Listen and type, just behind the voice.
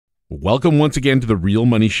Welcome once again to the Real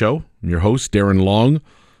Money Show. I'm your host, Darren Long,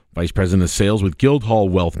 Vice President of Sales with Guildhall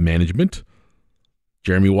Wealth Management.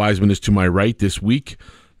 Jeremy Wiseman is to my right this week,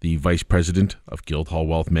 the Vice President of Guildhall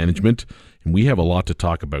Wealth Management, and we have a lot to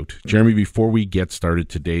talk about. Jeremy, before we get started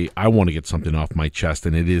today, I want to get something off my chest,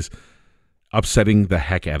 and it is upsetting the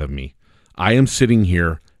heck out of me. I am sitting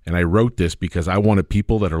here, and I wrote this because I wanted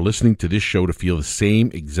people that are listening to this show to feel the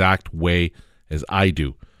same exact way as I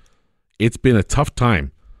do. It's been a tough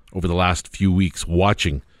time over the last few weeks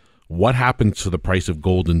watching what happens to the price of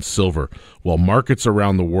gold and silver while markets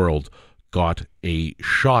around the world got a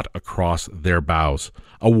shot across their bows.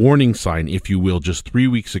 A warning sign, if you will, just 3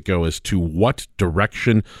 weeks ago as to what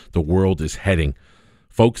direction the world is heading.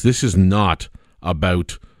 Folks, this is not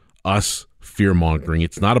about us fear-mongering.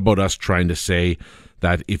 It's not about us trying to say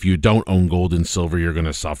that if you don't own gold and silver, you're going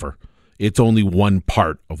to suffer. It's only one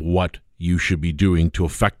part of what you should be doing to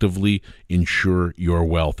effectively ensure your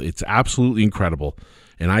wealth. It's absolutely incredible.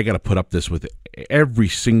 And I got to put up this with every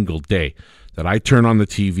single day that I turn on the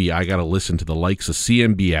TV. I got to listen to the likes of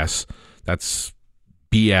CNBS, that's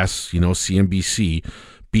BS, CNBC,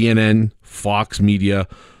 BNN, Fox Media,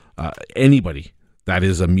 anybody that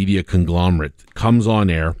is a media conglomerate comes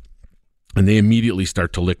on air and they immediately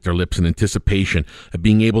start to lick their lips in anticipation of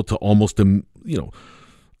being able to almost,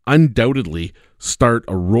 undoubtedly start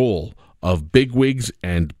a role of bigwigs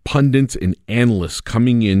and pundits and analysts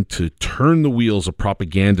coming in to turn the wheels of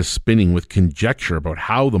propaganda spinning with conjecture about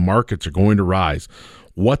how the markets are going to rise,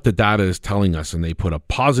 what the data is telling us, and they put a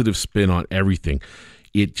positive spin on everything.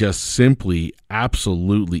 It just simply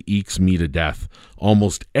absolutely ekes me to death.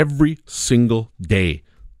 Almost every single day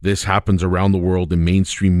this happens around the world in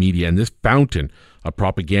mainstream media, and this fountain of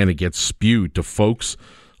propaganda gets spewed to folks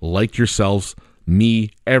like yourselves, me,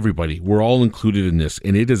 everybody. We're all included in this,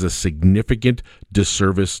 and it is a significant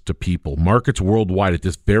disservice to people. Markets worldwide at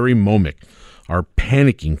this very moment are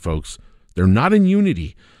panicking, folks. They're not in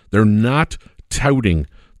unity. They're not touting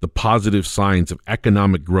the positive signs of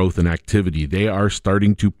economic growth and activity. They are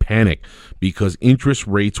starting to panic because interest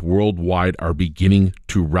rates worldwide are beginning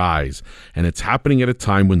to rise, and it's happening at a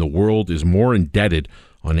time when the world is more indebted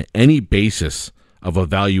on any basis of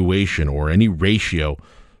evaluation or any ratio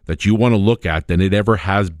that you want to look at than it ever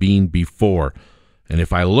has been before. And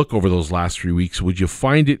if I look over those last 3 weeks, would you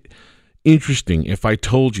find it interesting if I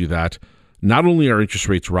told you that not only are interest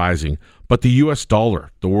rates rising, but the U.S. dollar,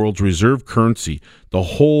 the world's reserve currency, the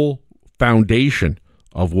whole foundation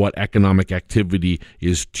of what economic activity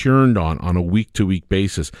is turned on a week-to-week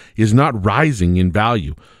basis, is not rising in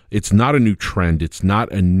value. It's not a new trend. It's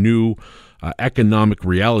not a new economic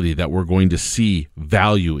reality that we're going to see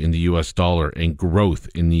value in the U.S. dollar and growth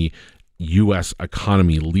in the U.S.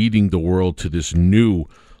 economy, leading the world to this new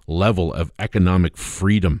level of economic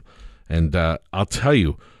freedom. And I'll tell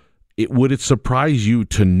you, would it surprise you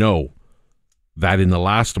to know that in the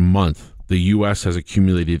last month, the U.S. has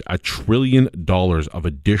accumulated $1 trillion of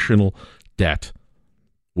additional debt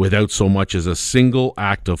without so much as a single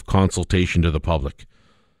act of consultation to the public?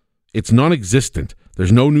 It's non-existent.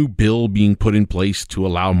 There's no new bill being put in place to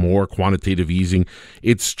allow more quantitative easing.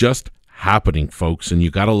 It's just happening, folks, and you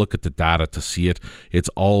got to look at the data to see it. It's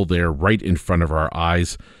all there right in front of our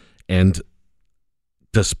eyes. And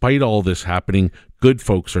despite all this happening, good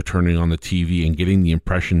folks are turning on the TV and getting the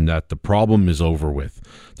impression that the problem is over with.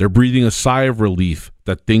 They're breathing a sigh of relief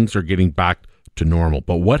that things are getting back to normal.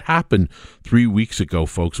 But what happened 3 weeks ago,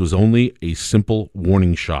 folks, was only a simple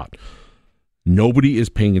warning shot. Nobody is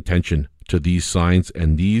paying attention to these signs,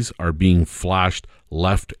 and these are being flashed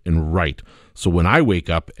left and right. So when I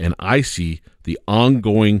wake up and I see the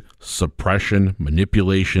ongoing suppression,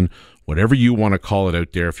 manipulation, whatever you want to call it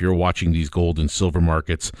out there, if you're watching these gold and silver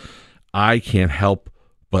markets, I can't help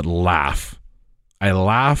but laugh. I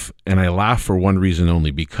laugh, and I laugh for one reason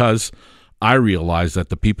only, because I realize that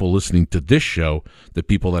the people listening to this show, the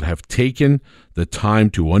people that have taken the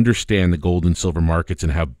time to understand the gold and silver markets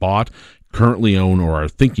and have bought, currently own, or are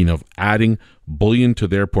thinking of adding bullion to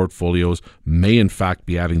their portfolios, may in fact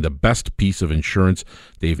be adding the best piece of insurance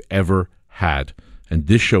they've ever had. And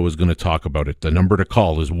this show is going to talk about it. The number to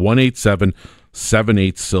call is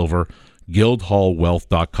 1-877-78-SILVER.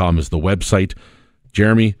 Guildhallwealth.com is the website.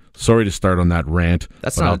 Jeremy, sorry to start on that rant.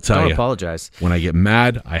 Don't apologize. When I get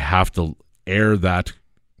mad, I have to air that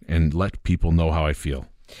and let people know how I feel.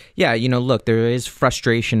 Yeah, look, there is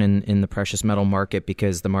frustration in the precious metal market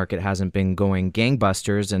because the market hasn't been going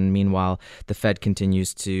gangbusters, and meanwhile, the Fed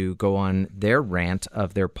continues to go on their rant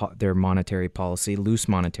of their monetary policy, loose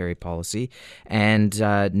monetary policy, and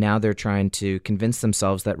now they're trying to convince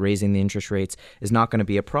themselves that raising the interest rates is not going to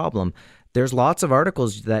be a problem. there's lots of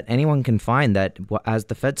articles that anyone can find that as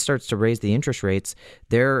the Fed starts to raise the interest rates,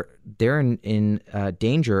 they're in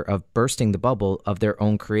danger of bursting the bubble of their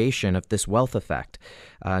own creation of this wealth effect.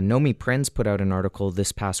 Nomi Prinz put out an article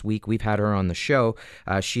this past week. We've had her on the show.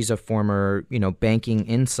 She's a former, banking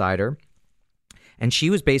insider. And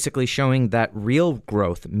she was basically showing that real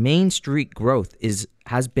growth, Main Street growth,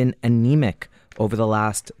 has been anemic over the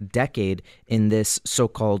last decade in this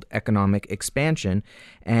so-called economic expansion.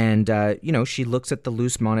 And, she looks at the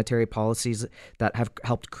loose monetary policies that have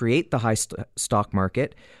helped create the high stock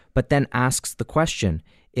market, but then asks the question,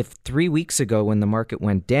 if 3 weeks ago when the market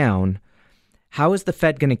went down, how is the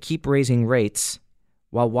Fed going to keep raising rates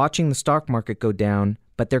while watching the stock market go down,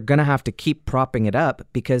 but they're going to have to keep propping it up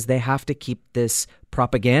because they have to keep this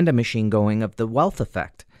propaganda machine going of the wealth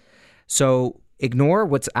effect? So ignore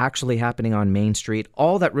what's actually happening on Main Street.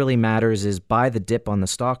 All that really matters is buy the dip on the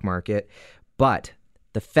stock market, but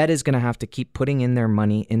the Fed is going to have to keep putting in their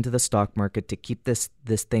money into the stock market to keep this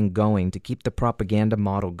thing going, to keep the propaganda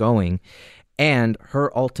model going. And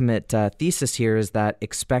her ultimate thesis here is that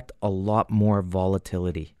expect a lot more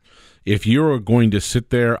volatility. If you're going to sit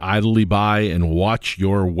there idly by and watch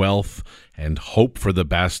your wealth and hope for the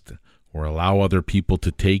best, or allow other people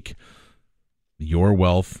to take your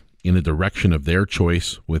wealth in a direction of their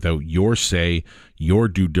choice without your say, your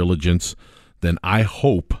due diligence, then I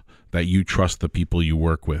hope that you trust the people you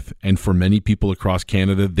work with. And for many people across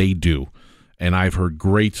Canada, they do. And I've heard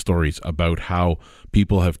great stories about how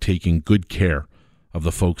people have taken good care of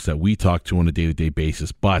the folks that we talk to on a day-to-day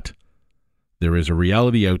basis. But there is a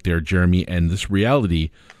reality out there, Jeremy, and this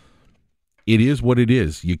reality, it is what it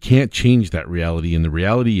is. You can't change that reality. And the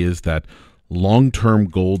reality is that long-term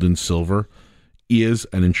gold and silver is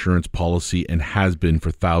an insurance policy and has been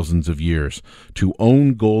for thousands of years. To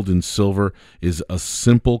own gold and silver is a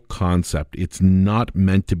simple concept. It's not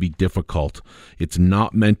meant to be difficult. It's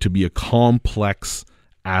not meant to be a complex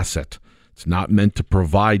asset. It's not meant to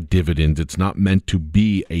provide dividends. It's not meant to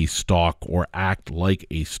be a stock or act like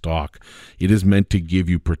a stock. It is meant to give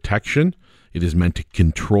you protection. It is meant to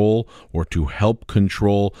control or to help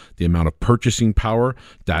control the amount of purchasing power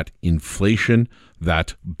that inflation,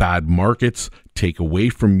 that bad markets take away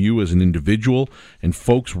from you as an individual. And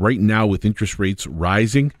folks, right now with interest rates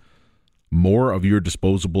rising, more of your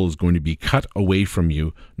disposable is going to be cut away from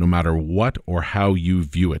you no matter what or how you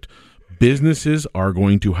view it. Businesses are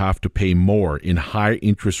going to have to pay more in high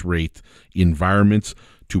interest rate environments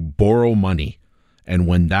to borrow money. And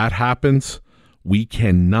when that happens, we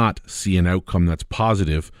cannot see an outcome that's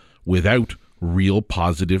positive without real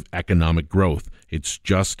positive economic growth. It's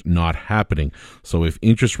just not happening. So if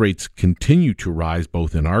interest rates continue to rise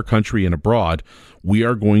both in our country and abroad, we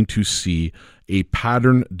are going to see a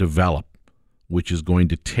pattern develop, which is going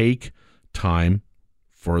to take time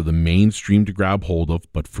for the mainstream to grab hold of.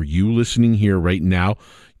 But for you listening here right now,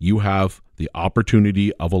 you have the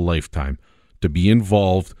opportunity of a lifetime to be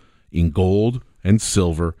involved in gold and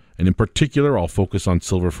silver. And in particular, I'll focus on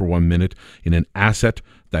silver for 1 minute, in an asset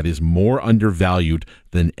that is more undervalued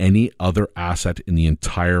than any other asset in the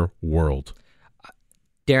entire world.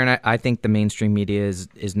 Darren, I think the mainstream media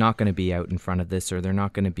is not going to be out in front of this, or they're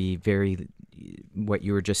not going to be very, what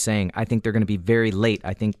you were just saying. I think they're going to be very late.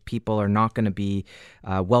 I think people are not going to be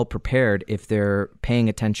well prepared if they're paying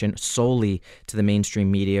attention solely to the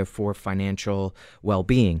mainstream media for financial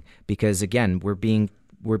well-being. Because again, we're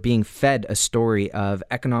being fed a story of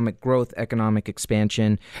economic growth, economic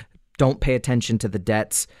expansion. Don't pay attention to the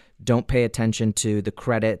debts. Don't pay attention to the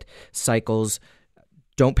credit cycles.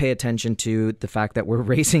 Don't pay attention to the fact that we're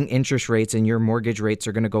raising interest rates and your mortgage rates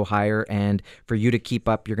are going to go higher. And for you to keep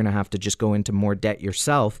up, you're going to have to just go into more debt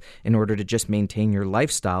yourself in order to just maintain your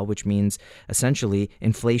lifestyle, which means essentially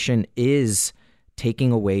inflation is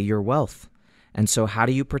taking away your wealth. And so how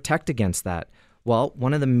do you protect against that? Well,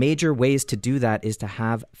 one of the major ways to do that is to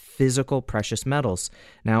have physical precious metals.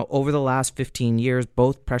 Now, over the last 15 years,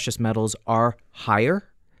 both precious metals are higher.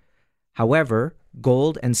 However,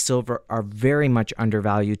 gold and silver are very much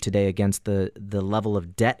undervalued today against the level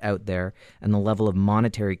of debt out there and the level of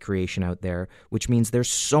monetary creation out there, which means there's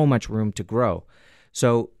so much room to grow.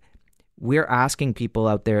 So we're asking people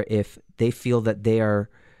out there if they feel that they are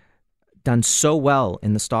done so well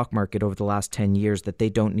in the stock market over the last 10 years that they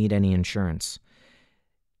don't need any insurance.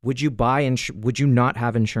 Would you would you not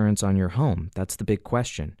have insurance on your home? That's the big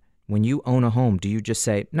question. When you own a home, do you just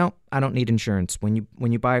say, no, I don't need insurance? When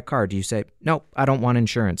you buy a car, do you say, no, I don't want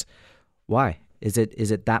insurance? Why? Is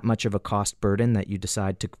it that much of a cost burden that you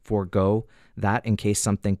decide to forego that in case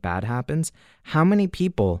something bad happens? How many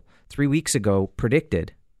people 3 weeks ago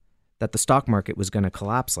predicted that the stock market was going to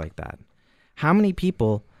collapse like that? How many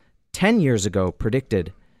people 10 years ago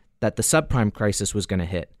predicted that the subprime crisis was going to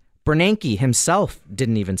hit. Bernanke himself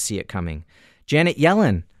didn't even see it coming. Janet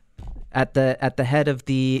Yellen, at the head of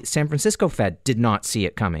the San Francisco Fed, did not see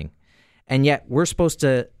it coming. And yet we're supposed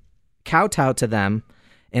to kowtow to them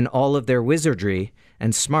in all of their wizardry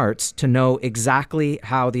and smarts to know exactly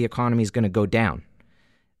how the economy is going to go down.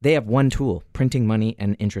 They have one tool: printing money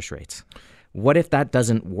and interest rates. What if that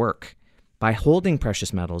doesn't work? By holding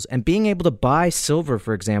precious metals and being able to buy silver,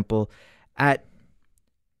 for example, at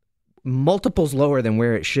multiples lower than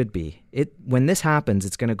where it should be. When this happens,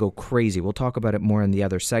 it's going to go crazy. We'll talk about it more in the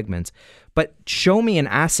other segments. But show me an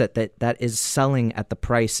asset that is selling at the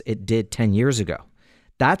price it did 10 years ago.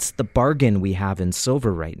 That's the bargain we have in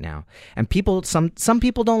silver right now. And some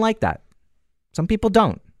people don't like that. Some people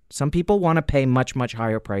don't. Some people want to pay much, much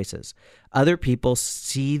higher prices. Other people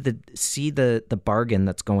see the bargain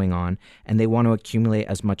that's going on, and they want to accumulate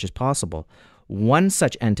as much as possible. One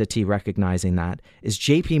such entity recognizing that is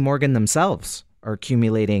JP Morgan themselves are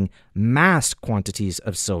accumulating mass quantities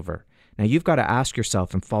of silver. Now, you've got to ask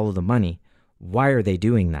yourself and follow the money. Why are they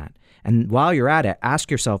doing that? And while you're at it, ask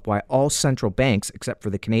yourself why all central banks, except for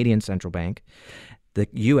the Canadian Central Bank, the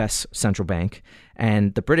U.S. Central Bank,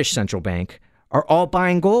 and the British Central Bank, are all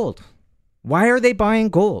buying gold. Why are they buying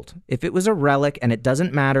gold? If it was a relic and it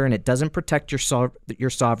doesn't matter and it doesn't protect your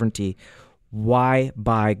sovereignty, why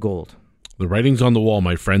buy gold? The writing's on the wall,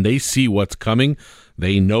 my friend. They see what's coming.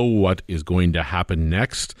 They know what is going to happen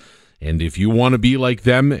next. And if you want to be like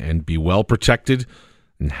them and be well protected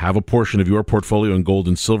and have a portion of your portfolio in gold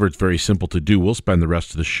and silver, it's very simple to do. We'll spend the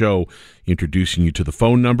rest of the show introducing you to the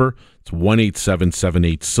phone number. It's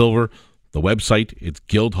 1-877-78-SILVER. The website, it's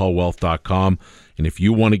guildhallwealth.com. And if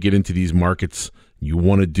you want to get into these markets, you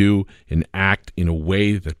want to do and act in a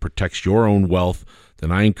way that protects your own wealth, then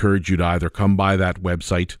I encourage you to either come by that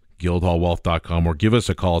website, guildhallwealth.com, or give us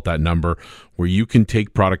a call at that number where you can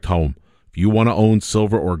take product home. If you want to own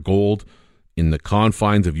silver or gold in the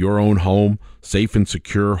confines of your own home, safe and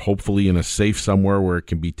secure, hopefully in a safe somewhere where it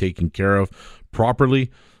can be taken care of properly,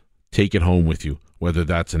 take it home with you. Whether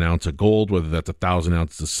that's an ounce of gold, whether that's 1,000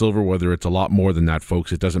 ounces of silver, whether it's a lot more than that,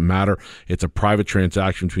 folks, it doesn't matter. It's a private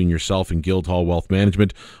transaction between yourself and Guildhall Wealth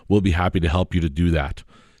Management. We'll be happy to help you to do that.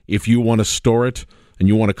 If you want to store it and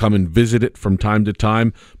you want to come and visit it from time to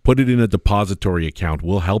time, put it in a depository account.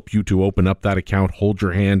 We'll help you to open up that account, hold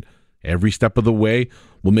your hand every step of the way.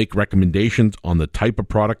 We'll make recommendations on the type of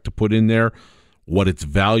product to put in there, what its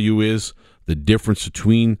value is, the difference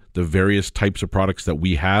between the various types of products that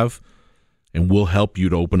we have, and we'll help you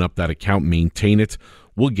to open up that account, maintain it.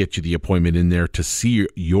 We'll get you the appointment in there to see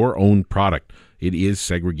your own product. It is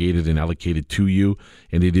segregated and allocated to you,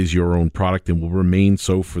 and it is your own product and will remain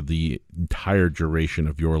so for the entire duration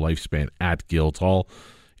of your lifespan at Guildhall.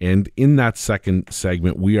 And in that second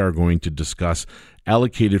segment, we are going to discuss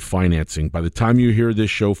allocated financing. By the time you hear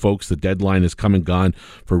this show, folks, the deadline is come and gone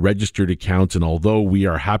for registered accounts, and although we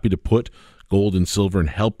are happy to put gold and silver and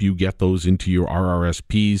help you get those into your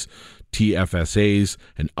RRSPs, TFSAs,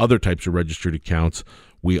 and other types of registered accounts,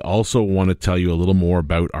 we also want to tell you a little more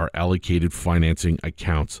about our allocated financing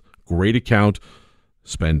accounts. Great account.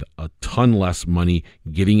 Spend a ton less money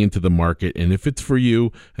getting into the market. And if it's for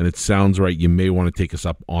you and it sounds right, you may want to take us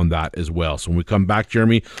up on that as well. So when we come back,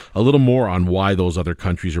 Jeremy, a little more on why those other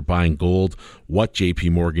countries are buying gold, what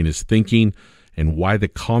JP Morgan is thinking, and why the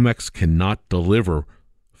COMEX cannot deliver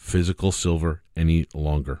physical silver any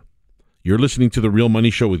longer. You're listening to The Real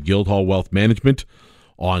Money Show with Guildhall Wealth Management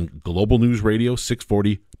on Global News Radio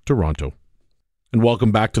 640 Toronto. And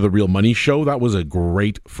welcome back to The Real Money Show. That was a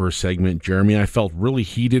great first segment, Jeremy. I felt really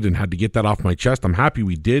heated and had to get that off my chest. I'm happy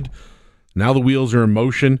we did. Now the wheels are in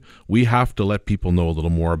motion. We have to let people know a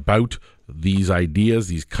little more about these ideas,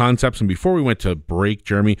 these concepts. And before we went to break,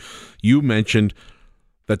 Jeremy, you mentioned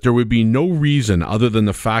that there would be no reason other than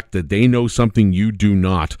the fact that they know something you do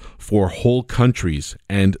not for whole countries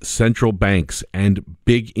and central banks and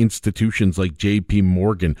big institutions like JP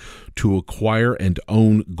Morgan to acquire and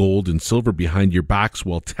own gold and silver behind your backs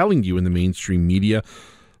while telling you in the mainstream media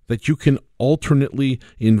that you can alternately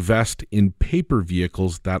invest in paper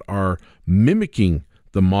vehicles that are mimicking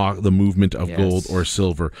the movement of gold or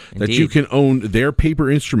silver. Indeed. That you can own their paper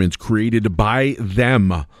instruments created by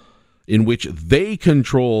them, in which they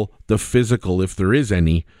control the physical, if there is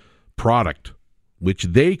any, product, which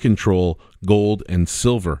they control gold and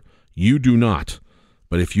silver. You do not.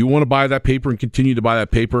 But if you want to buy that paper and continue to buy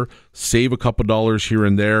that paper, save a couple dollars here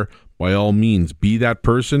and there, by all means, be that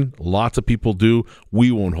person. Lots of people do.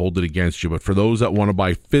 We won't hold it against you. But for those that want to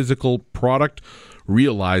buy physical product,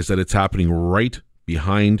 realize that it's happening right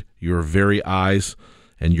behind your very eyes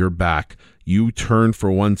and your back. you turn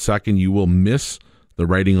for 1 second, you will miss the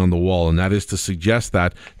writing on the wall, and that is to suggest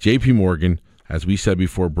that JP Morgan, as we said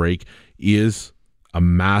before break, is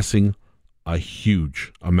amassing a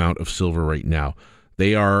huge amount of silver right now.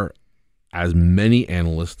 They are, as many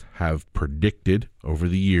analysts have predicted over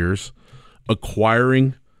the years,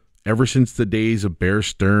 acquiring, ever since the days of Bear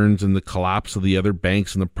Stearns and the collapse of the other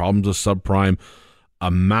banks and the problems of subprime, a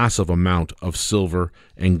massive amount of silver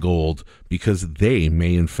and gold, because they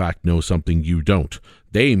may in fact know something you don't.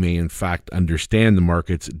 They may in fact understand the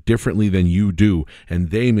markets differently than you do, and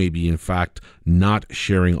they may be in fact not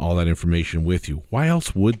sharing all that information with you. Why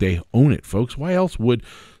else would they own it, folks? Why else would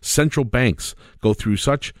central banks go through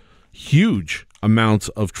such huge amounts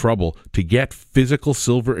of trouble to get physical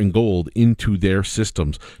silver and gold into their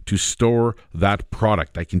systems to store that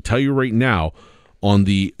product? I can tell you right now, on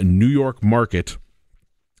the New York market,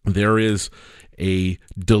 there is a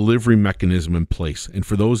delivery mechanism in place. And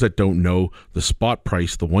for those that don't know, the spot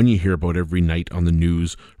price, the one you hear about every night on the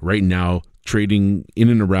news right now, trading in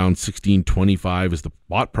and around $16.25 is the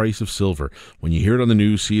spot price of silver. When you hear it on the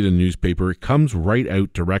news, see it in the newspaper, it comes right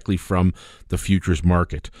out directly from the futures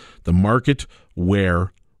market. The market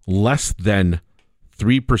where less than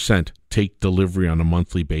 3% take delivery on a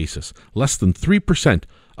monthly basis. Less than 3%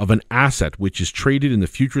 of an asset which is traded in the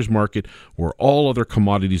futures market where all other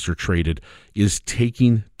commodities are traded is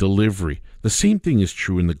taking delivery. The same thing is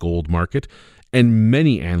true in the gold market, and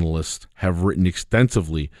many analysts have written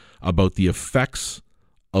extensively about the effects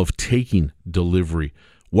of taking delivery.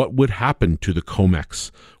 What would happen to the COMEX?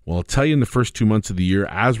 Well, I'll tell you, in the first 2 months of the year,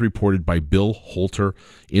 as reported by Bill Holter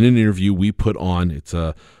in an interview we put on, it's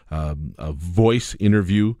a voice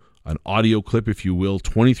interview, an audio clip, if you will,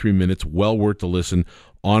 23 minutes, well worth the listen,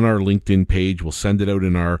 on our LinkedIn page. We'll send it out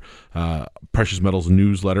in our Precious Metals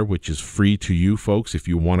newsletter, which is free to you folks. If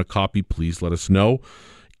you want a copy, please let us know.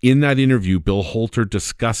 In that interview, Bill Holter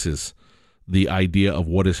discusses the idea of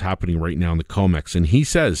what is happening right now in the COMEX, and he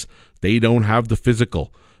says they don't have the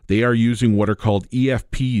physical. They are using what are called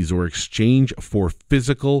EFPs, or exchange for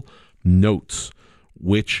physical notes,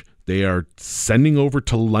 which they are sending over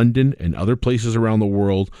to London and other places around the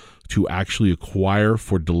world to actually acquire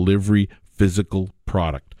for delivery physical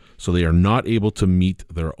product. So they are not able to meet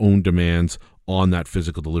their own demands on that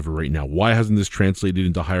physical delivery right now. Why hasn't this translated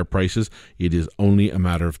into higher prices? It is only a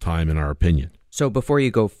matter of time, in our opinion. So before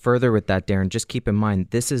you go further with that, Darren, just keep in mind,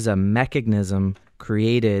 this is a mechanism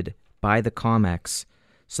created by the COMEX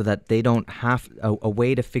so that they don't have a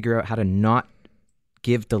way to figure out how to not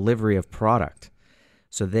give delivery of product.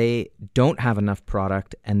 So they don't have enough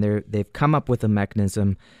product, and they've come up with a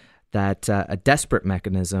mechanism that a desperate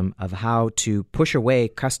mechanism of how to push away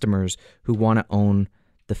customers who want to own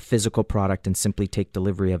the physical product and simply take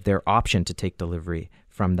delivery of their option to take delivery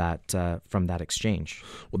from that exchange.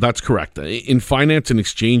 Well, that's correct. In finance, an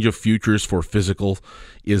exchange of futures for physical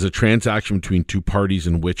is a transaction between two parties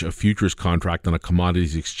in which a futures contract on a commodity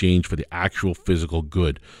is exchanged for the actual physical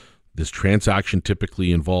good. This transaction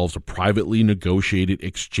typically involves a privately negotiated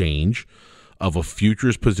exchange of a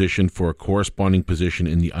futures position for a corresponding position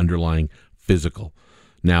in the underlying physical.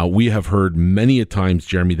 Now, we have heard many a times,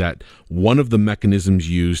 Jeremy, that one of the mechanisms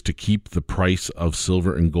used to keep the price of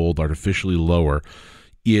silver and gold artificially lower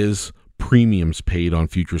is premiums paid on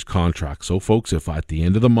futures contracts. So, folks, if at the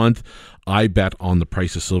end of the month I bet on the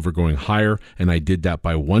price of silver going higher, and I did that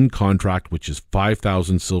by one contract, which is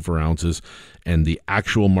 5,000 silver ounces, and the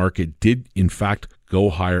actual market did, in fact,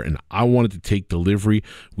 go higher, and I wanted to take delivery,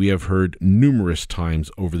 we have heard numerous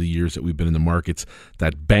times over the years that we've been in the markets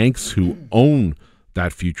that banks who own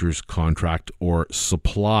that futures contract or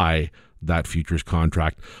supply that futures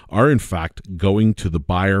contract are in fact going to the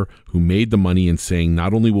buyer who made the money and saying,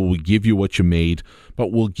 not only will we give you what you made,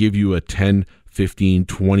 but we'll give you a 10, 15,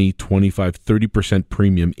 20, 25, 30%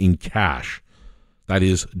 premium in cash. That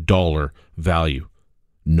is dollar value,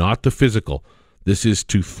 not the physical. This is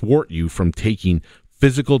to thwart you from taking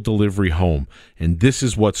physical delivery home. And this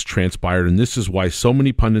is what's transpired, and this is why so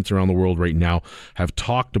many pundits around the world right now have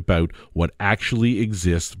talked about what actually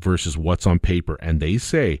exists versus what's on paper. And they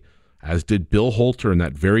say, as did Bill Holter in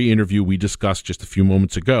that very interview we discussed just a few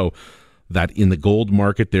moments ago, that in the gold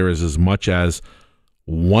market there is as much as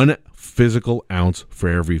 1 physical ounce for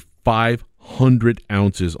every 500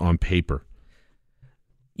 ounces on paper.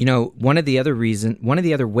 You know, one of the other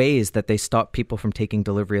ways that they stop people from taking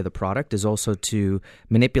delivery of the product is also to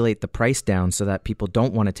manipulate the price down so that people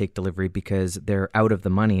don't want to take delivery because they're out of the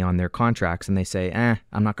money on their contracts, and they say,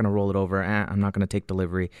 I'm not going to roll it over, I'm not going to take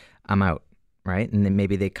delivery, I'm out. right? And then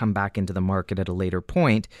maybe they come back into the market at a later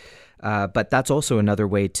point. But that's also another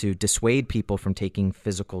way to dissuade people from taking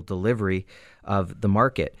physical delivery of the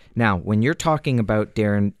market. Now, when you're talking about,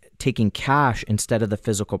 Darren, taking cash instead of the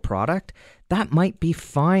physical product, that might be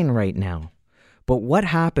fine right now. But what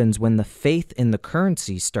happens when the faith in the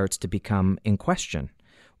currency starts to become in question?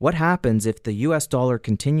 What happens if the US dollar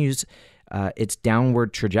continues its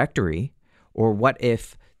downward trajectory? Or what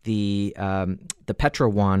if the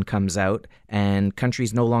petro yuan comes out and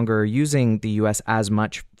countries no longer are using the US as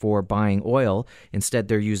much for buying oil? Instead,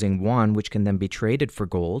 they're using yuan, which can then be traded for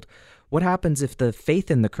gold. What happens if the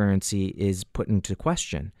faith in the currency is put into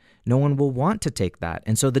question? No one will want to take that.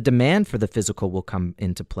 And so the demand for the physical will come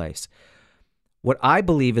into place. What I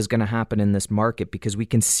believe is going to happen in this market, because we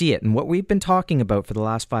can see it, and what we've been talking about for the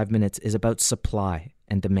last 5 minutes is about supply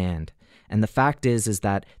and demand. And the fact is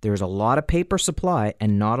that there's a lot of paper supply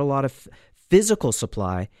and not a lot of physical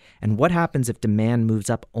supply. And what happens if demand moves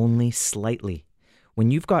up only slightly? When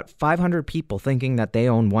you've got 500 people thinking that they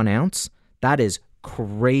own 1 ounce, that is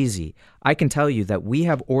crazy. I can tell you that we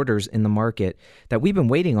have orders in the market that we've been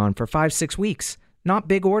waiting on for 5-6 weeks. Not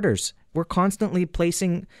big orders. We're constantly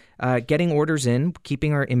placing, getting orders in,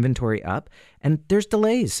 keeping our inventory up, and there's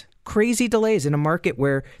delays. Crazy delays in a market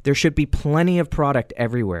where there should be plenty of product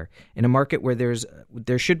everywhere. In a market where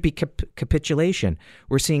there should be capitulation.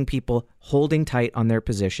 We're seeing people holding tight on their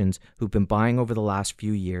positions who've been buying over the last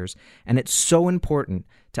few years. And it's so important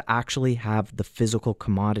to actually have the physical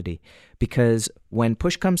commodity, because when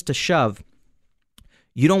push comes to shove,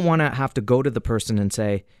 you don't want to have to go to the person and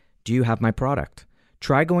say, do you have my product?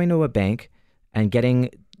 Try going to a bank and getting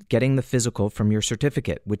the physical from your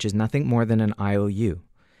certificate, which is nothing more than an IOU.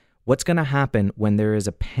 What's going to happen when there is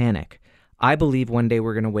a panic? I believe one day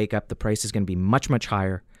we're going to wake up, the price is going to be much, much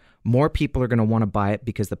higher. More people are going to want to buy it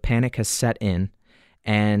because the panic has set in.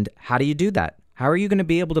 And how do you do that? How are you going to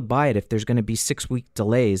be able to buy it if there's going to be 6-week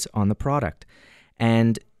delays on the product?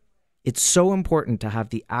 And it's so important to have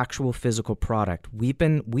the actual physical product.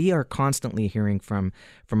 We are constantly hearing from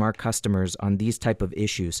our customers on these type of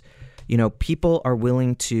issues. You know, people are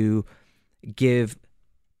willing to give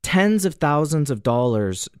tens of thousands of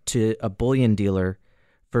dollars to a bullion dealer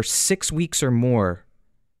for 6 weeks or more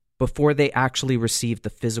before they actually receive the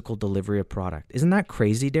physical delivery of product. Isn't that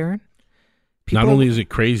crazy, Darren? Not only is it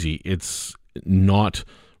crazy, it's not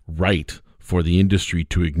right for the industry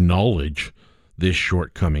to acknowledge this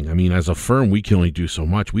shortcoming. I mean, as a firm, we can only do so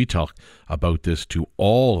much. We talk about this to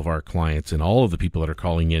all of our clients and all of the people that are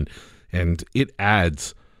calling in, and it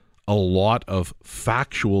adds a lot of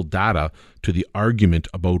factual data to the argument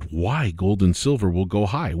about why gold and silver will go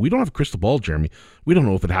high. We don't have a crystal ball, Jeremy. We don't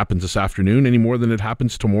know if it happens this afternoon any more than it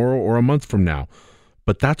happens tomorrow or a month from now.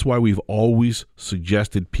 But that's why we've always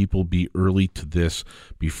suggested people be early to this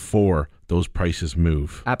before those prices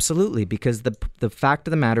move. Absolutely, because the fact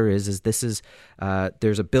of the matter is this is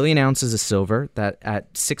there's 1 billion ounces of silver that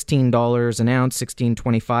at $16 an ounce,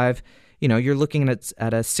 $16.25. You know, you're looking at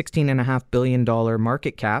a $16.5 billion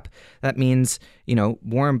market cap. That means, you know,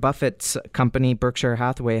 Warren Buffett's company, Berkshire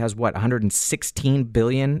Hathaway, has what, $116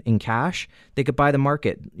 billion in cash? They could buy the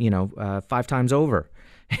market, 5 times over.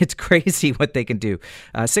 It's crazy what they can do,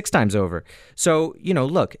 6 times over. So,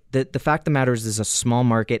 look, the fact of the matter is a small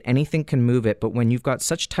market. Anything can move it. But when you've got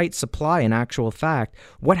such tight supply, in actual fact,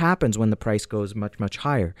 what happens when the price goes much, much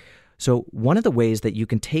higher? So one of the ways that you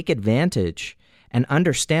can take advantage and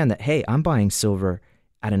understand that, hey, I'm buying silver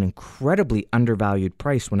at an incredibly undervalued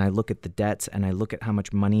price when I look at the debts and I look at how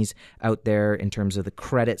much money's out there in terms of the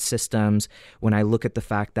credit systems, when I look at the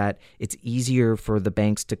fact that it's easier for the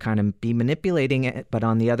banks to kind of be manipulating it, but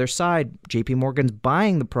on the other side, JP Morgan's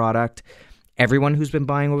buying the product. Everyone who's been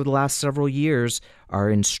buying over the last several years are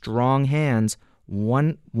in strong hands.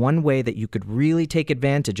 One way that you could really take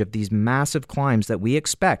advantage of these massive climbs that we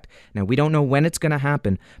expect. Now, we don't know when it's going to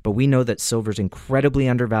happen, but we know that silver's incredibly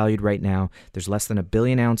undervalued right now. There's less than 1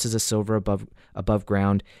 billion ounces of silver above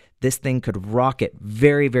ground. This thing could rocket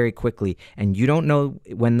very, very quickly, and you don't know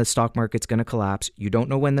when the stock market's going to collapse. You don't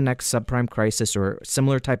know when the next subprime crisis or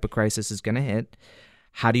similar type of crisis is going to hit.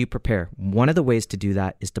 How do you prepare? One of the ways to do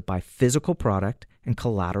that is to buy physical product and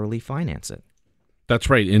collaterally finance it. That's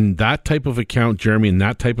right. In that type of account, Jeremy, in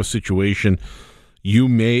that type of situation, you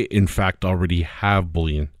may, in fact, already have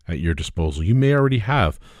bullion at your disposal. You may already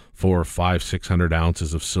have 400, 500, 600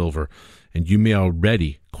 ounces of silver, and you may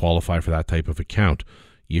already qualify for that type of account.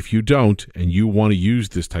 If you don't, and you want to use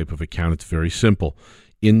this type of account, it's very simple.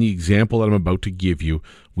 In the example that I'm about to give you,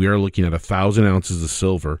 we are looking at 1,000 ounces of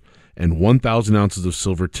silver, and 1,000 ounces of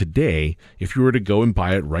silver today, if you were to go and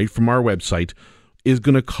buy it right from our website, is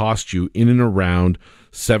going to cost you in and around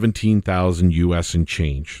 17,000 US and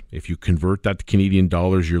change. If you convert that to Canadian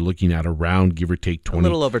dollars, you're looking at around, give or take, 20, a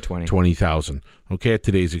little over 20,000. Okay, at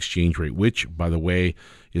today's exchange rate, which, by the way,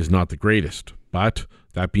 is not the greatest. But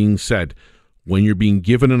that being said, when you're being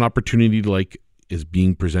given an opportunity like is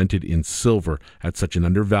being presented in silver at such an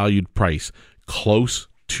undervalued price, close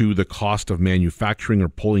to the cost of manufacturing or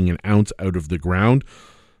pulling an ounce out of the ground,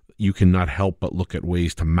 you cannot help but look at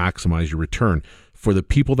ways to maximize your return. For the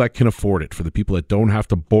people that can afford it, for the people that don't have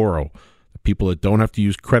to borrow, the people that don't have to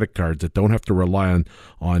use credit cards, that don't have to rely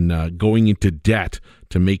on going into debt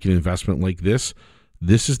to make an investment like this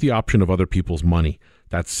is the option of other people's money.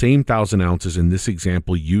 That same 1,000 ounces in this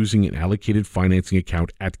example using an allocated financing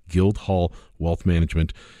account at Guildhall Wealth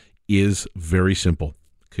Management is very simple.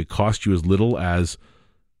 It could cost you as little as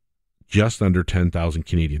just under 10,000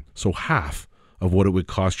 Canadian. So half of what it would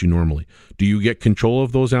cost you normally. Do you get control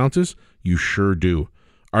of those ounces? You sure do.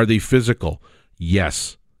 Are they physical?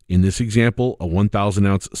 Yes. In this example, a 1,000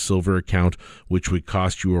 ounce silver account, which would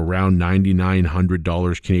cost you around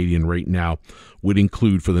 $9,900 Canadian right now, would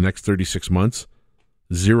include for the next 36 months,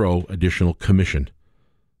 0 additional commission.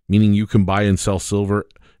 Meaning you can buy and sell silver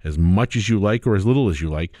as much as you like or as little as you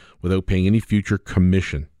like without paying any future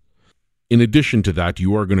commission. In addition to that,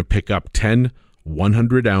 you are going to pick up 10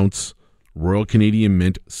 100 ounce Royal Canadian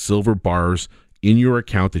Mint silver bars in your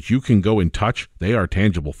account that you can go and touch. They are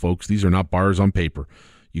tangible, folks. These are not bars on paper.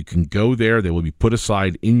 You can go there. They will be put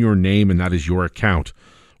aside in your name, and that is your account.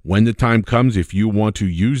 When the time comes, if you want to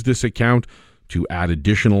use this account to add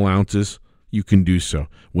additional ounces, you can do so.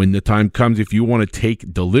 When the time comes, if you want to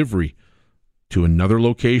take delivery to another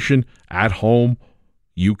location at home,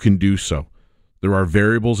 you can do so. There are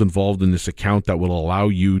variables involved in this account that will allow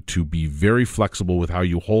you to be very flexible with how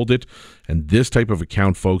you hold it. And this type of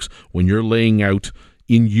account, folks, when you're laying out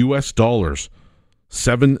in US dollars,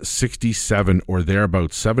 $7.67 or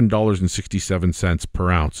thereabouts, $7.67 per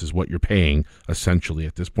ounce is what you're paying essentially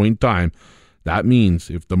at this point in time. That means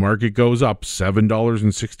if the market goes up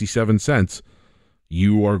 $7.67,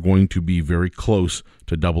 you are going to be very close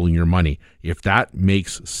to doubling your money. If that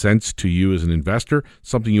makes sense to you as an investor,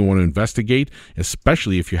 something you want to investigate,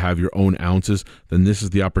 especially if you have your own ounces, then this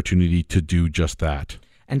is the opportunity to do just that.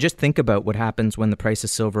 And just think about what happens when the price of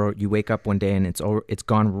silver, you wake up one day and it's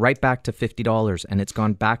gone right back to $50 and it's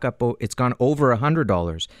gone back up, it's gone over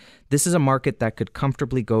 $100. This is a market that could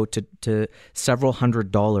comfortably go to several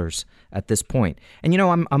 $100s at this point. And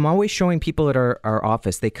I'm always showing people at our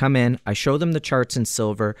office, they come in, I show them the charts in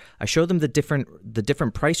silver, I show them the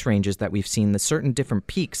different price ranges that we've seen, the certain different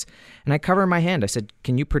peaks, and I cover my hand. I said,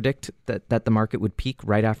 can you predict that the market would peak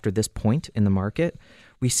right after this point in the market?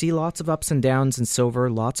 We see lots of ups and downs in silver,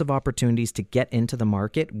 lots of opportunities to get into the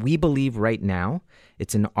market. We believe right now,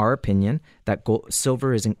 it's in our opinion, that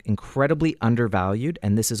silver is incredibly undervalued,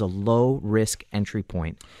 and this is a low-risk entry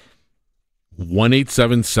point.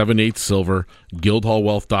 1-877-8-SILVER,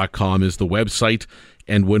 guildhallwealth.com is the website.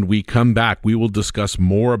 And when we come back, we will discuss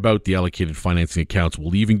more about the allocated financing accounts.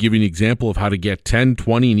 We'll even give you an example of how to get 10,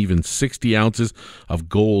 20, and even 60 ounces of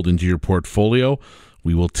gold into your portfolio.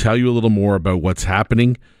 We will tell you a little more about what's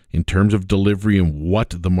happening in terms of delivery and what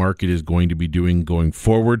the market is going to be doing going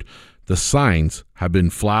forward. The signs have been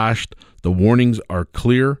flashed. The warnings are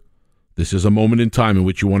clear. This is a moment in time in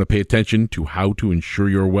which you want to pay attention to how to ensure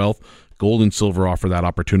your wealth. Gold and silver offer that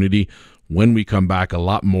opportunity. When we come back, a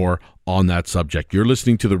lot more on that subject. You're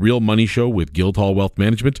listening to The Real Money Show with Guildhall Wealth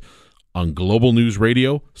Management on Global News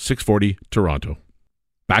Radio, 640 Toronto.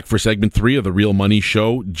 Back for segment 3 of The Real Money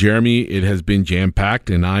Show. Jeremy, it has been jam-packed,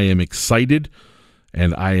 and I am excited,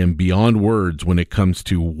 and I am beyond words when it comes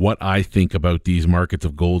to what I think about these markets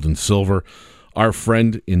of gold and silver. Our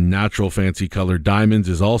friend in natural fancy colored diamonds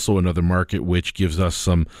is also another market which gives us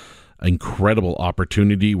some incredible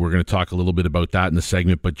opportunity. We're going to talk a little bit about that in the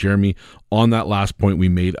segment. But Jeremy, on that last point we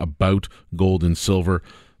made about gold and silver,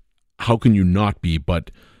 how can you not be but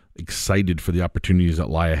excited for the opportunities that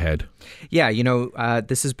lie ahead? Yeah,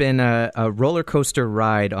 this has been a roller coaster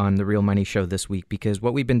ride on The Real Money Show this week, because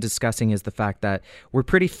what we've been discussing is the fact that we're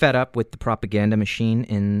pretty fed up with the propaganda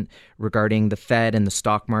machine regarding the Fed and the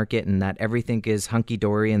stock market, and that everything is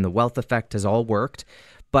hunky-dory and the wealth effect has all worked.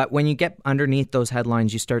 But when you get underneath those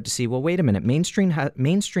headlines, you start to see, well, wait a minute,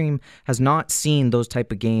 mainstream has not seen those type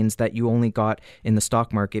of gains that you only got in the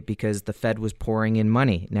stock market because the Fed was pouring in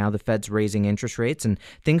money. Now the Fed's raising interest rates, and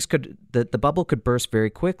the bubble could burst very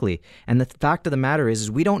quickly. And the fact of the matter is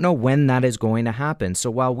we don't know when that is going to happen. So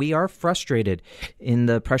while we are frustrated in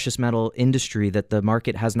the precious metal industry that the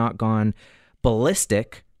market has not gone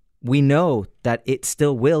ballistic, we know that it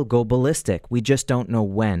still will go ballistic. We just don't know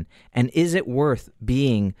when. And is it worth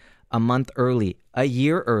being a month early, a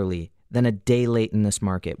year early, than a day late in this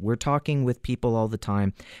market. We're talking with people all the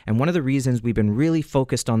time. And one of the reasons we've been really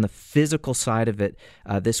focused on the physical side of it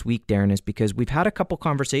this week, Darren, is because we've had a couple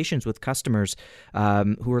conversations with customers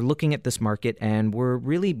who are looking at this market and were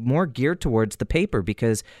really more geared towards the paper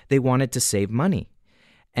because they wanted to save money.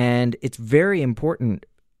 And it's very important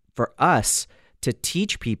for us to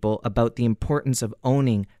teach people about the importance of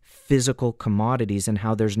owning physical commodities and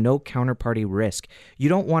how there's no counterparty risk. You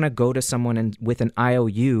don't want to go to someone with an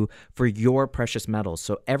IOU for your precious metals.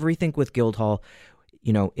 So everything with Guildhall,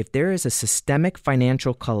 if there is a systemic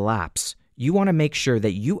financial collapse, you want to make sure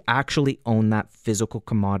that you actually own that physical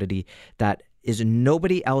commodity that is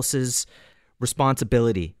nobody else's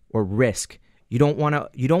responsibility or risk. You don't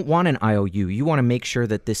want an IOU. You want to make sure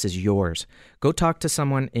that this is yours. Go talk to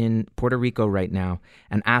someone in Puerto Rico right now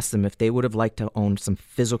and ask them if they would have liked to own some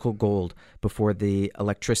physical gold before the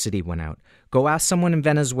electricity went out. Go ask someone in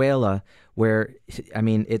Venezuela where,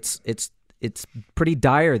 it's pretty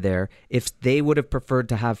dire there, if they would have preferred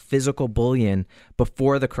to have physical bullion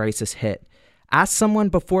before the crisis hit. Ask someone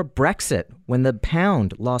before Brexit, when the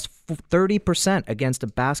pound lost 30% against a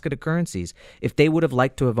basket of currencies, if they would have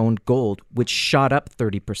liked to have owned gold, which shot up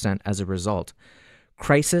 30% as a result.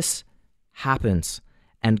 Crisis happens,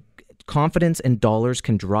 and confidence in dollars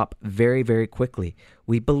can drop very, very quickly.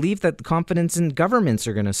 We believe that the confidence in governments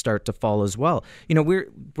are going to start to fall as well.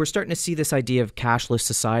 We're starting to see this idea of cashless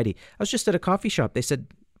society. I was just at a coffee shop. They said,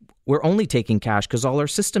 we're only taking cash because all our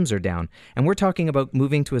systems are down. And we're talking about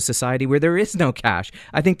moving to a society where there is no cash.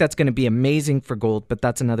 I think that's going to be amazing for gold, but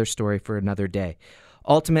that's another story for another day.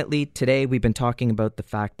 Ultimately, today we've been talking about the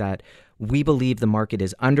fact that we believe the market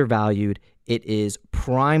is undervalued. It is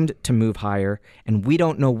primed to move higher, and we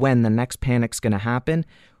don't know when the next panic's going to happen.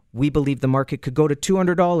 We believe the market could go to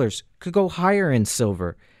 $200, could go higher in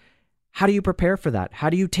silver. How do you prepare for that? How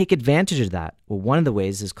do you take advantage of that? Well, one of the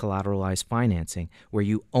ways is collateralized financing, where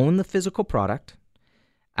you own the physical product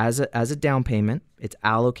as a down payment. It's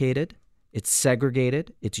allocated, it's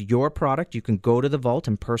segregated, it's your product. You can go to the vault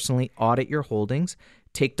and personally audit your holdings,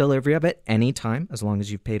 take delivery of it anytime, as long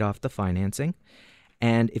as you've paid off the financing.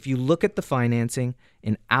 And if you look at the financing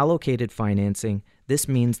in allocated financing, this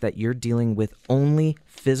means that you're dealing with only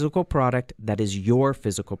physical product that is your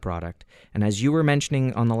physical product. And as you were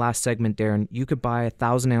mentioning on the last segment, Darren, you could buy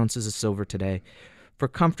 1,000 ounces of silver today for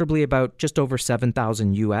comfortably about just over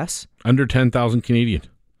 7,000 US. Under 10,000 Canadian.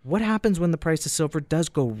 What happens when the price of silver does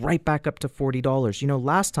go right back up to $40?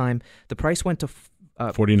 Last time the price went to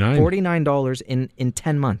 $49 in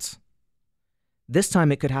 10 months. This time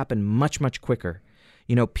it could happen much, much quicker.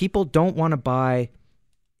 People don't want to buy.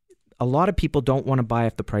 A lot of people don't want to buy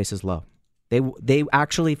if the price is low. They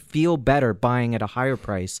actually feel better buying at a higher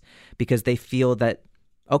price because they feel that,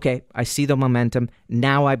 okay, I see the momentum.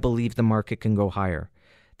 Now I believe the market can go higher.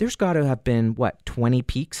 There's got to have been, 20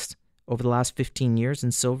 peaks over the last 15 years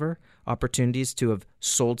in silver, opportunities to have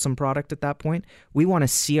sold some product at that point. We want to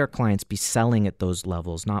see our clients be selling at those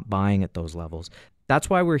levels, not buying at those levels. That's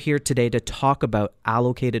why we're here today to talk about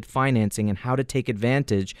allocated financing and how to take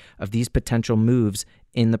advantage of these potential moves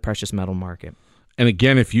in the precious metal market. And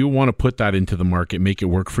again, if you want to put that into the market, make it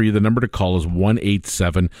work for you, the number to call is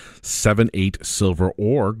 1-877-78-SILVER,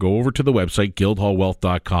 or go over to the website,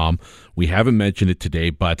 guildhallwealth.com. We haven't mentioned it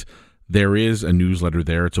today, but there is a newsletter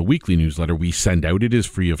there. It's a weekly newsletter we send out. It is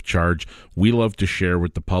free of charge. We love to share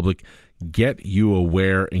with the public, get you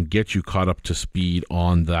aware and get you caught up to speed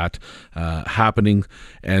on that happening.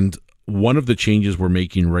 And one of the changes we're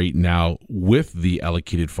making right now with the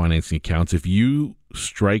allocated financing accounts, if you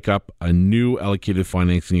strike up a new allocated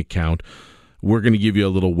financing account, we're going to give you a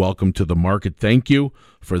little welcome to the market. Thank you.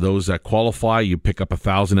 For those that qualify, you pick up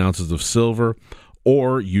 1,000 ounces of silver,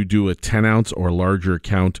 or you do a 10 ounce or larger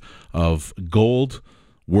account of gold.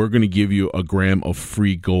 We're going to give you a gram of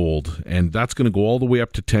free gold, and that's going to go all the way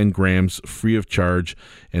up to 10 grams free of charge,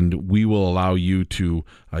 and we will allow you to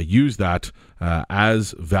use that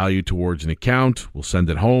as value towards an account. We'll send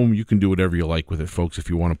it home. You can do whatever you like with it, folks. If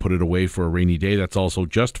you want to put it away for a rainy day, that's also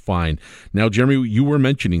just fine. Now, Jeremy, you were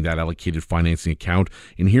mentioning that allocated financing account,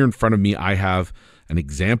 and here in front of me I have an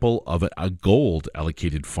example of a gold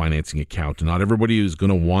allocated financing account. Not everybody is going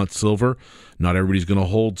to want silver. Not everybody's going to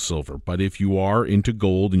hold silver. But if you are into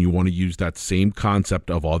gold and you want to use that same concept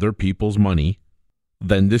of other people's money,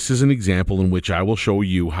 then this is an example in which I will show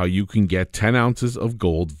you how you can get 10 ounces of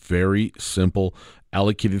gold, very simple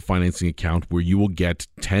allocated financing account where you will get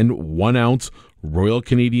 10 1-ounce Royal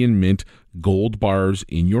Canadian Mint gold bars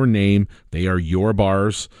in your name. They are your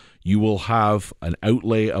bars. You will have an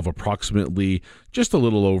outlay of approximately just a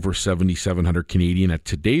little over 7,700 Canadian at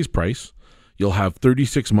today's price. You'll have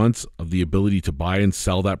 36 months of the ability to buy and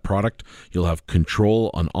sell that product. You'll have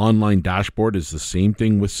control. An online dashboard is the same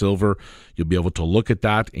thing with silver. You'll be able to look at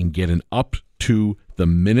that and get an up to the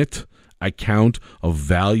minute account of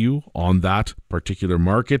value on that particular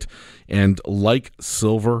market. And like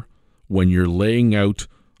silver, when you're laying out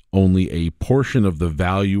only a portion of the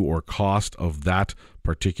value or cost of that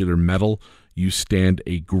particular metal, you stand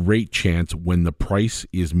a great chance when the price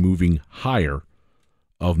is moving higher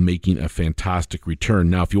of making a fantastic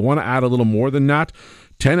return. Now, if you want to add a little more than that,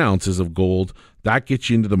 10 ounces of gold, that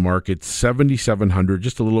gets you into the market 7,700,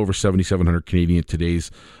 just a little over 7,700 Canadian at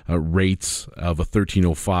today's rates of a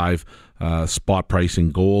 1305 spot price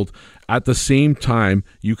in gold. At the same time,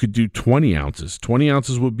 you could do 20 ounces. 20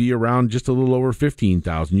 ounces would be around just a little over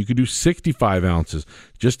 15,000. You could do 65 ounces,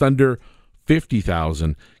 just under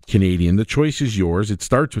 50,000 Canadian. The choice is yours. It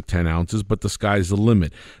starts with 10 ounces, but the sky's the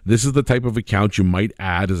limit. This is the type of account you might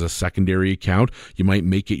add as a secondary account. You might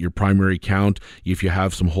make it your primary account if you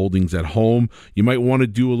have some holdings at home. You might want to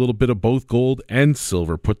do a little bit of both gold and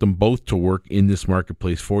silver, put them both to work in this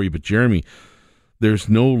marketplace for you. But Jeremy, there's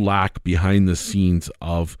no lack behind the scenes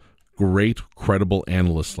of great, credible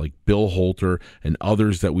analysts like Bill Holter and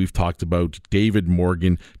others that we've talked about, David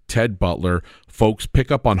Morgan, Ted Butler. Folks, pick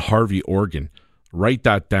up on Harvey Organ. Write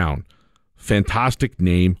that down. Fantastic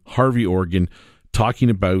name, Harvey Organ, talking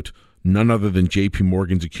about none other than JP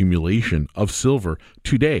Morgan's accumulation of silver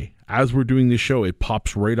today. As we're doing this show, it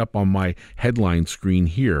pops right up on my headline screen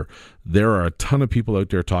here. There are a ton of people out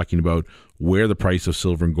there talking about where the price of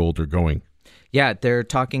silver and gold are going. Yeah, they're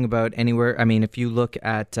talking about anywhere. I mean, if you look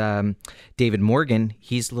at David Morgan,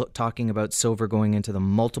 he's talking about silver going into the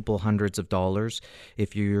multiple hundreds of dollars.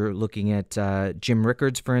 If you're looking at Jim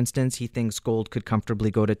Rickards, for instance, he thinks gold could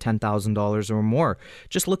comfortably go to $10,000 or more.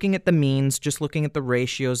 Just looking at the means, just looking at the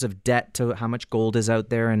ratios of debt to how much gold is out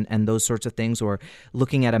there and those sorts of things, or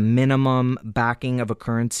looking at a minimum backing of a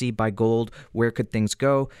currency by gold, where could things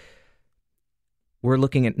go? We're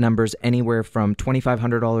looking at numbers anywhere from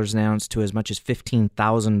 $2,500 an ounce to as much as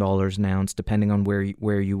 $15,000 an ounce, depending on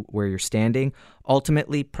where you're standing.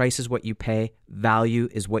 Ultimately, price is what you pay, value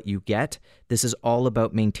is what you get. This is all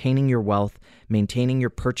about maintaining your wealth, maintaining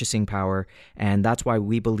your purchasing power, and that's why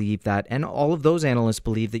we believe that, and all of those analysts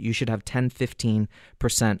believe that you should have 10-15%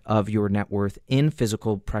 of your net worth in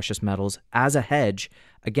physical precious metals as a hedge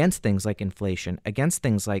against things like inflation, against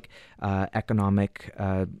things like economic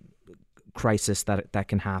crisis that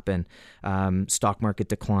can happen, stock market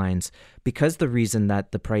declines, because the reason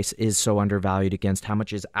that the price is so undervalued against how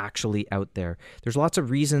much is actually out there. There's lots of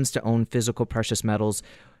reasons to own physical precious metals.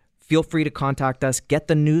 Feel free to contact us, get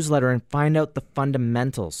the newsletter, and find out the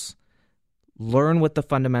fundamentals. Learn what the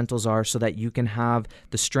fundamentals are so that you can have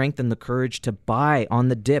the strength and the courage to buy on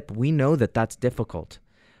the dip. We know that that's difficult,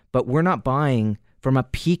 but we're not buying from a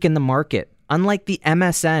peak in the market, unlike the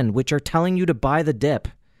MSN, which are telling you to buy the dip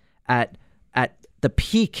at the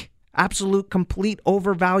peak, absolute complete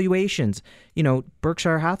overvaluations. You know,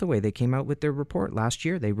 Berkshire Hathaway, they came out with their report last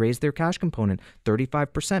year. They raised their cash component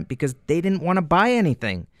 35% because they didn't want to buy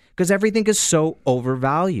anything because everything is so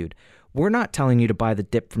overvalued. We're not telling you to buy the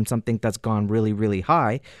dip from something that's gone really, really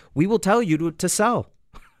high. We will tell you to sell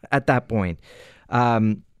at that point.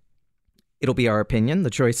 It'll be our opinion.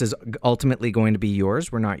 The choice is ultimately going to be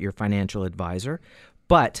yours. We're not your financial advisor.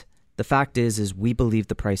 But the fact is we believe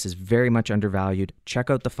the price is very much undervalued. Check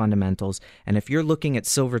out the fundamentals. And if you're looking at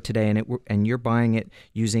silver today and you're buying it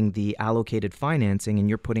using the allocated financing and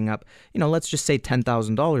you're putting up, let's just say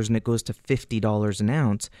 $10,000 and it goes to $50 an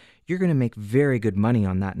ounce, you're going to make very good money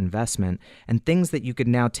on that investment, and things that you could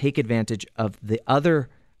now take advantage of the other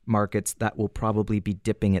markets that will probably be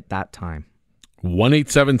dipping at that time.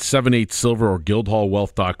 1-877-8-SILVER or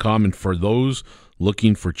guildhallwealth.com. And for those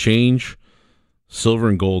looking for change, silver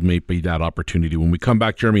and gold may be that opportunity. When we come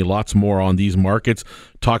back, Jeremy, lots more on these markets.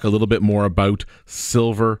 Talk a little bit more about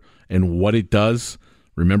silver and what it does.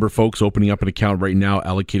 Remember, folks, opening up an account right now,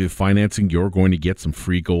 allocated financing, you're going to get some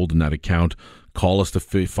free gold in that account. Call us to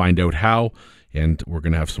find out how, and we're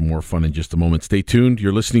going to have some more fun in just a moment. Stay tuned.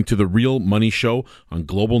 You're listening to The Real Money Show on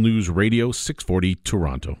Global News Radio 640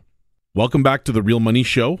 Toronto. Welcome back to The Real Money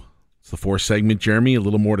Show. It's the fourth segment, Jeremy. A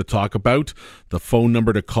little more to talk about. The phone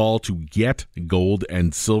number to call to get gold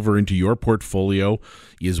and silver into your portfolio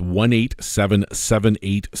is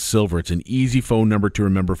 1-877-8-SILVER. It's an easy phone number to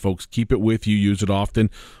remember, folks. Keep it with you. Use it often.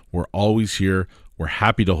 We're always here. We're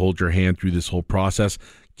happy to hold your hand through this whole process.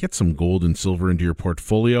 Get some gold and silver into your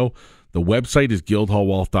portfolio. The website is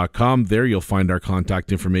guildhallwealth.com. There you'll find our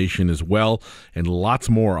contact information as well, and lots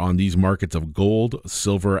more on these markets of gold,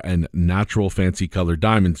 silver, and natural fancy colored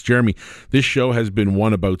diamonds. Jeremy, this show has been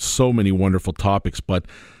one about so many wonderful topics, but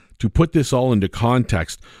to put this all into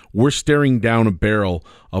context, we're staring down a barrel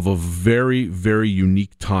of a very, very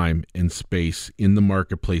unique time and space in the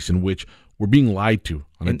marketplace in which we're being lied to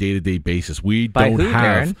on a day-to-day basis. We don't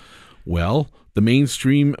have... Darren? Well, the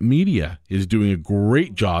mainstream media is doing a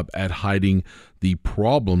great job at hiding the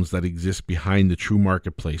problems that exist behind the true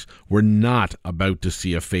marketplace. We're not about to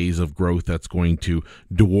see a phase of growth that's going to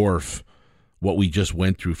dwarf what we just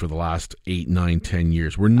went through for the last 8, 9, 10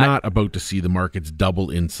 years. We're not about to see the markets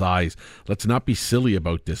double in size. Let's not be silly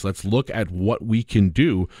about this. Let's look at what we can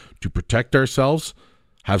do to protect ourselves,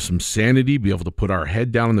 have some sanity, be able to put our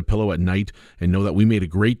head down on the pillow at night and know that we made a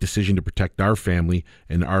great decision to protect our family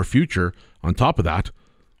and our future. On top of that,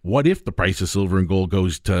 what if the price of silver and gold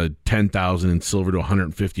goes to 10,000 and silver to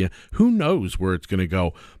 150? Who knows where it's going to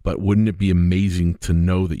go? But wouldn't it be amazing to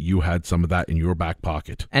know that you had some of that in your back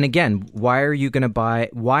pocket? And again, why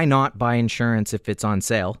not buy insurance if it's on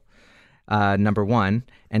sale? Number one.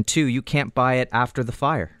 And two, you can't buy it after the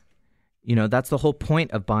fire. That's the whole point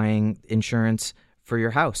of buying insurance for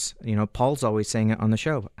your house. Paul's always saying it on the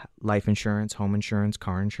show: life insurance, home insurance,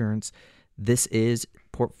 car insurance. This is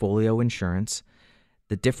portfolio insurance.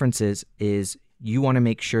 The difference is you want to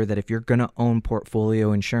make sure that if you're going to own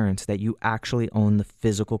portfolio insurance, that you actually own the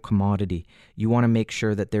physical commodity. You want to make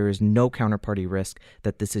sure that there is no counterparty risk,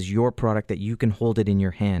 that this is your product, that you can hold it in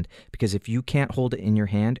your hand. Because if you can't hold it in your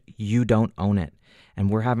hand, you don't own it. And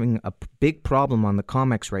we're having a big problem on the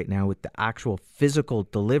COMEX right now with the actual physical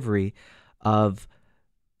delivery of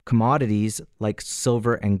commodities like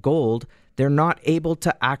silver and gold. They're not able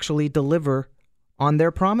to actually deliver on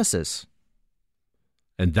their promises.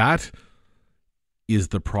 And that is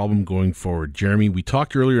the problem going forward. Jeremy, we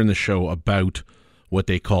talked earlier in the show about what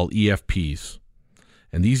they call EFPs.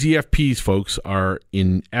 And these EFPs, folks, are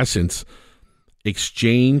in essence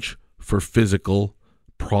exchange for physical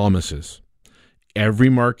promises. Every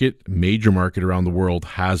market, major market around the world,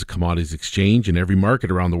 has a commodities exchange, and every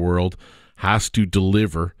market around the world has to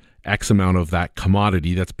deliver X amount of that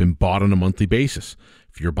commodity that's been bought on a monthly basis.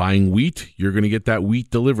 If you're buying wheat, you're going to get that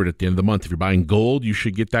wheat delivered at the end of the month. If you're buying gold, you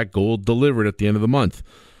should get that gold delivered at the end of the month.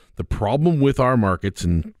 The problem with our markets,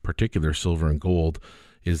 in particular silver and gold,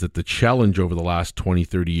 is that the challenge over the last 20,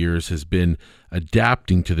 30 years has been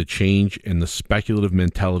adapting to the change and the speculative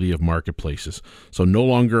mentality of marketplaces. So no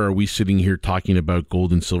longer are we sitting here talking about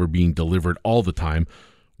gold and silver being delivered all the time.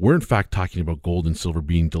 We're in fact talking about gold and silver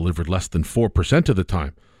being delivered less than 4% of the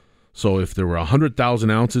time. So if there were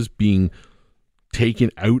 100,000 ounces being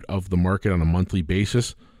taken out of the market on a monthly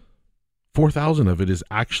basis, 4,000 of it is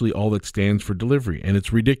actually all that stands for delivery, and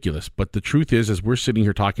it's ridiculous. But the truth is, as we're sitting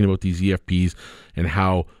here talking about these EFPs and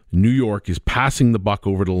how New York is passing the buck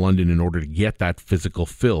over to London in order to get that physical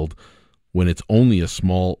filled when it's only a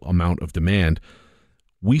small amount of demand,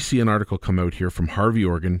 we see an article come out here from Harvey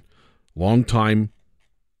Organ, longtime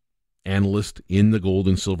analyst in the gold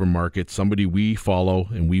and silver market, somebody we follow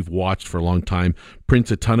and we've watched for a long time, prints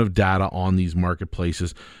a ton of data on these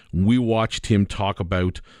marketplaces. We watched him talk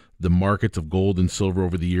about the markets of gold and silver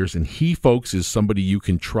over the years, and he, folks, is somebody you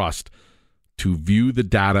can trust to view the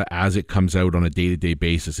data as it comes out on a day-to-day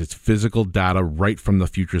basis. It's physical data right from the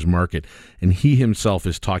futures market, and he himself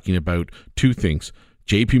is talking about two things.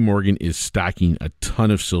 JP Morgan is stacking a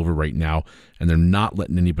ton of silver right now, and they're not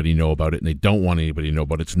letting anybody know about it, and they don't want anybody to know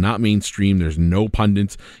about it. It's not mainstream. There's no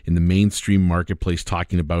pundits in the mainstream marketplace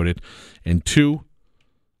talking about it. And two,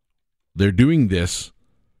 they're doing this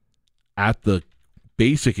at the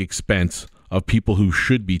basic expense of people who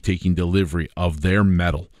should be taking delivery of their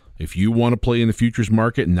metal. If you want to play in the futures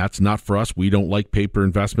market, and that's not for us, we don't like paper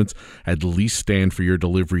investments, at least stand for your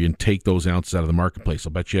delivery and take those ounces out of the marketplace.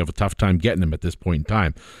 I'll bet you have a tough time getting them at this point in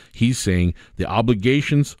time. He's saying the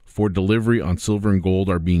obligations for delivery on silver and gold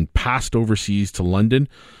are being passed overseas to London,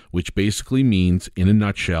 which basically means, in a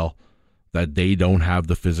nutshell, that they don't have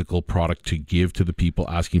the physical product to give to the people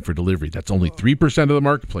asking for delivery. That's only 3% of the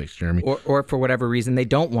marketplace, Jeremy. Or for whatever reason, they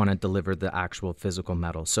don't want to deliver the actual physical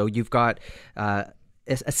metal. So you've got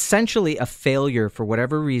essentially a failure for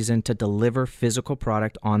whatever reason to deliver physical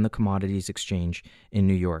product on the commodities exchange in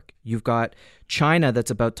New York. You've got China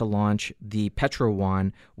that's about to launch the Petro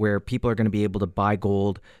Yuan, where people are going to be able to buy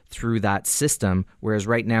gold through that system, whereas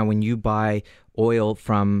right now when you buy oil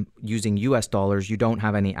from using US dollars, you don't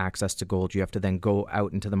have any access to gold. You have to then go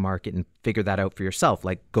out into the market and figure that out for yourself,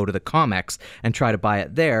 like go to the COMEX and try to buy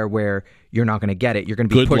it there where you're not going to get it. You're going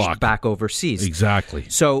to be pushed back overseas. Exactly.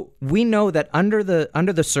 So we know that under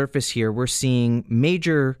the surface here, we're seeing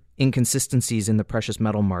major inconsistencies in the precious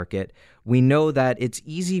metal market. We know that it's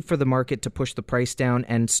easy for the market to push the price down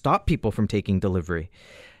and stop people from taking delivery.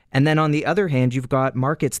 And then on the other hand, you've got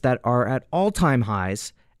markets that are at all-time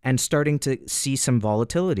highs and starting to see some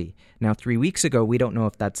volatility. Now, 3 weeks ago, we don't know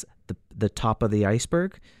if that's the top of the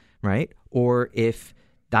iceberg, right? Or if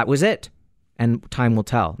that was it. And time will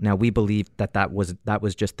tell. Now, we believe that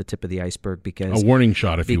was just the tip of the iceberg because a warning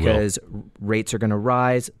shot, if you will. Because rates are going to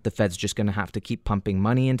rise. The Fed's just going to have to keep pumping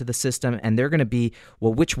money into the system. And they're going to be,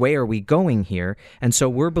 well, which way are we going here? And so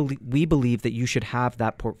we believe that you should have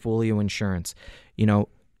that portfolio insurance. You know,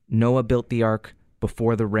 Noah built the ark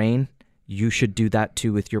before the rain. You should do that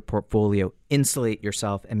too with your portfolio. Insulate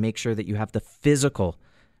yourself and make sure that you have the physical,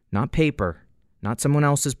 not paper, not someone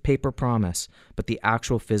else's paper promise, but the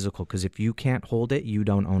actual physical. Because if you can't hold it, you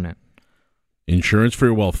don't own it. Insurance for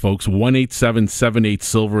your wealth, folks.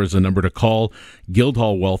 1-877-78-SILVER is the number to call.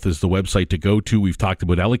 Guildhall Wealth is the website to go to. We've talked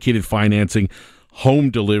about allocated financing, home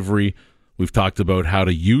delivery. We've talked about how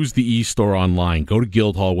to use the e-store online. Go to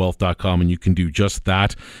guildhallwealth.com and you can do just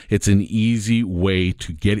that. It's an easy way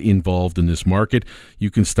to get involved in this market. You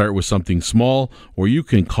can start with something small, or you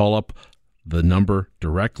can call up the number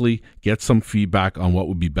directly, get some feedback on what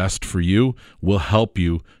would be best for you. We'll help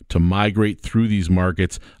you to migrate through these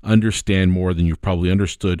markets, understand more than you've probably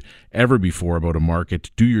understood ever before about a market,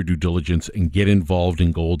 do your due diligence, and get involved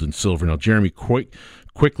in gold and silver. Now, Jeremy,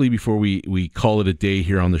 quickly before we call it a day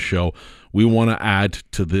here on the show, we want to add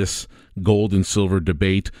to this gold and silver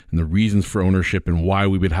debate and the reasons for ownership and why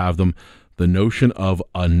we would have them, the notion of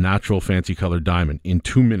a natural fancy colored diamond in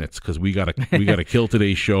 2 minutes, because we gotta kill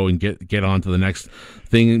today's show and get on to the next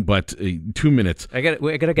thing. But 2 minutes. I gotta get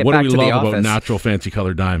what back to the office. What do we love about natural fancy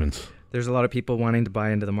colored diamonds? There's a lot of people wanting to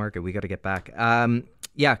buy into the market. We got to get back.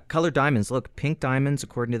 Yeah, colored diamonds. Look, pink diamonds,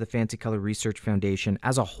 according to the Fancy Color Research Foundation,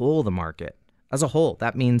 as a whole, the market. As a whole,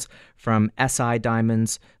 that means from SI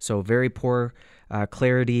diamonds, so very poor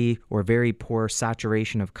clarity or very poor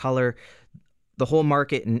saturation of color. The whole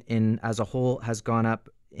market in as a whole has gone up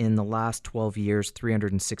in the last 12 years,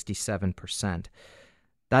 367%.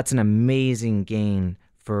 That's an amazing gain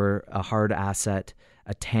for a hard asset,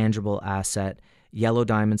 a tangible asset. Yellow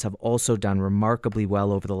diamonds have also done remarkably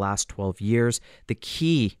well over the last 12 years. The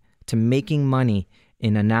key to making money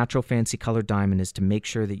in a natural fancy colored diamond is to make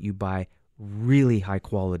sure that you buy really high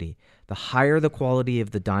quality. The higher the quality of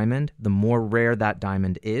the diamond, the more rare that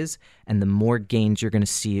diamond is, and the more gains you're going to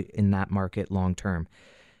see in that market long term.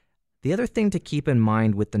 The other thing to keep in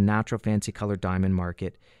mind with the natural fancy colored diamond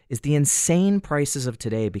market is the insane prices of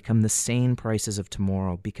today become the sane prices of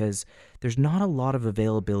tomorrow because there's not a lot of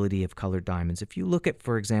availability of colored diamonds. If you look at,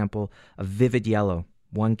 for example, a vivid yellow,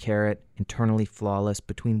 1 carat, internally flawless,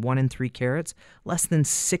 between 1 and 3 carats, less than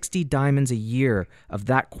 60 diamonds a year of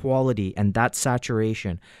that quality and that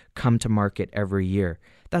saturation come to market every year.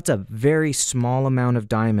 That's a very small amount of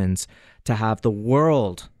diamonds to have the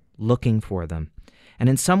world looking for them. And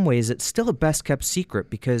in some ways, it's still a best-kept secret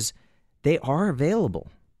because they are available.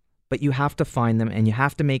 But you have to find them, and you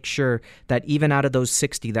have to make sure that even out of those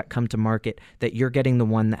 60 that come to market, that you're getting the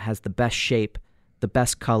one that has the best shape, the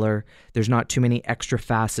best color, there's not too many extra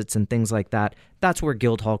facets and things like that. That's where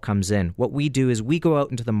Guildhall comes in. What we do is we go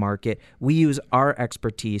out into the market, we use our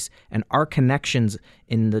expertise and our connections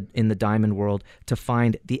in the diamond world to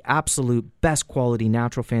find the absolute best quality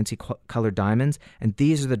natural fancy colored diamonds, and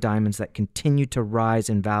these are the diamonds that continue to rise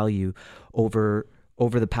in value over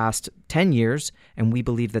the past 10 years, and we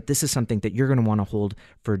believe that this is something that you're going to want to hold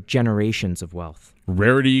for generations of wealth.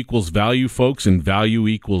 Rarity equals value, folks, and value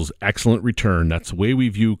equals excellent return. That's the way we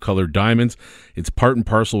view colored diamonds. It's part and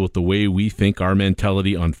parcel with the way we think, our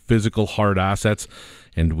mentality on physical hard assets.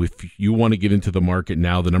 And if you want to get into the market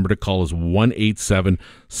now, the number to call is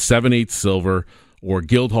 1-877-78-SILVER. Or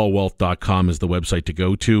guildhallwealth.com is the website to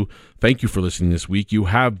go to. Thank you for listening this week. You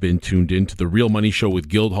have been tuned in to The Real Money Show with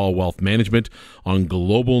Guildhall Wealth Management on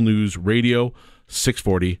Global News Radio,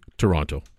 640 Toronto.